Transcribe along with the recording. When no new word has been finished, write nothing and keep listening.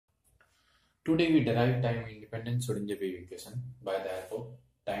Today we derive time independent Schrodinger wave equation by therefore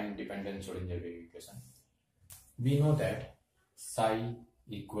time dependent Schrodinger wave equation. We know that psi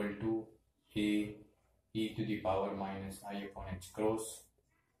equal to a e to the power minus I upon h cross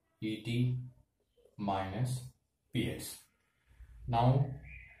et minus px. Now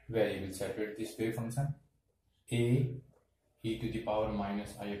where you will separate this wave function, a e to the power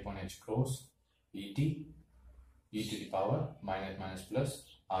minus I upon h cross et e to the power minus plus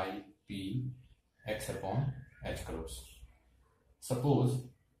I p x upon h cross. Suppose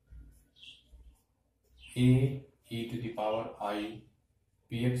a e to the power I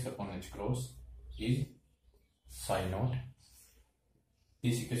px upon h cross is psi naught.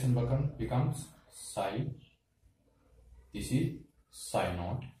 This equation becomes psi. This is psi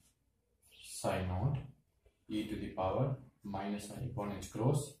naught e to the power minus I upon h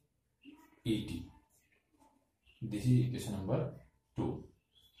cross et. This is equation number 2.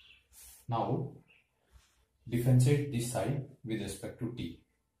 Now differentiate this psi with respect to t.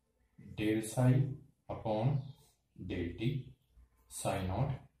 Del psi upon del t, psi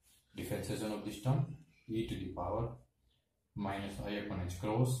naught, differentiation of this term, e to the power minus I upon h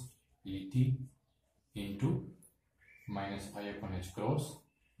cross et into minus I upon h cross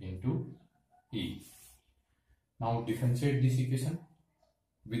into e. Now differentiate this equation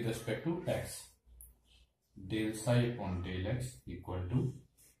with respect to x. Del psi upon del x equal to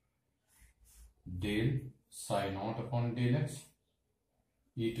del psi naught upon del x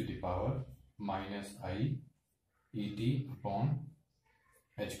e to the power minus I et upon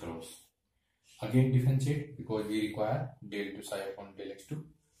h cross. Again differentiate because we require del to psi upon del x2.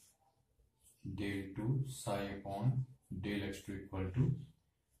 Del to psi upon del x2 equal to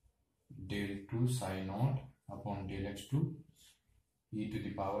del to psi naught upon del x2 e to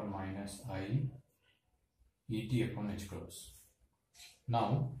the power minus I et upon h cross.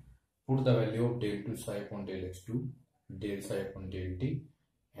 Now put the value of del to psi upon del x2, del psi upon del t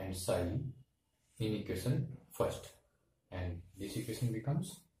and psi in equation first, and this equation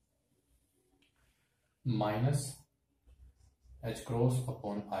becomes minus h cross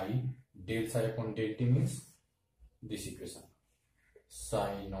upon I del psi upon del t means this equation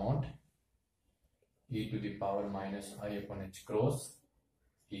psi naught e to the power minus I upon h cross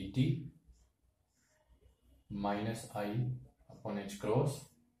et minus I upon h cross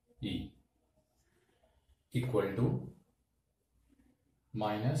e equal to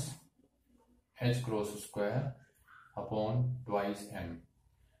minus h cross square upon twice m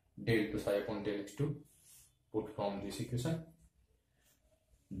del to psi upon del x2. Put from this equation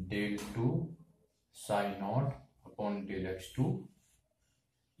del to psi naught upon del x2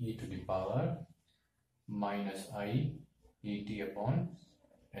 e to the power minus I et upon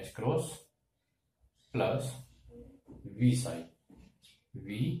h cross plus v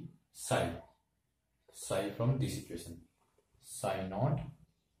psi from this equation psi naught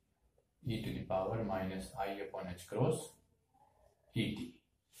e to the power minus I upon h cross et.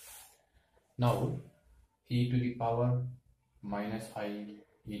 Now e to the power minus I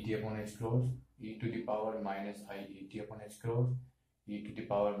et upon h cross, e to the power minus I et upon h cross, e to the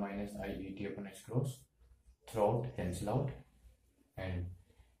power minus I et upon h cross throughout cancel out, and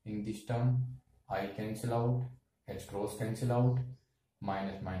in this term I cancel out, h cross cancel out,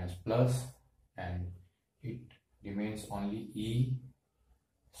 minus plus, and it remains only e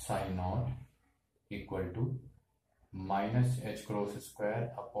psi naught equal to minus h cross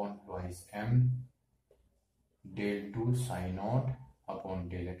square upon twice m del to psi naught upon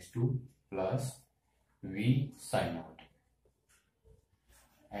del x2 plus v psi naught,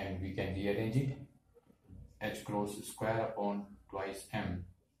 and we can rearrange it h cross square upon twice m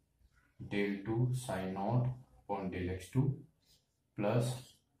del to psi naught upon del x2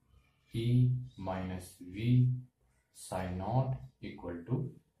 plus e minus v psi naught equal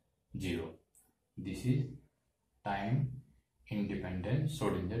to 0. This is time independent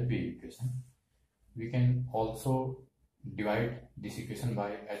Schrodinger wave equation. We can also divide this equation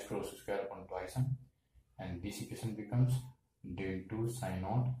by h cross square upon twice m, and this equation becomes del to psi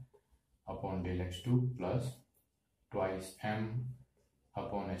naught upon del x2 plus twice m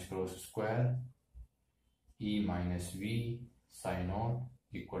upon h cross square e minus v psi naught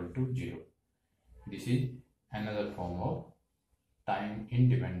equal to 0. This is another form of time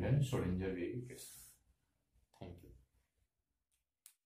independent Schrodinger wave equation.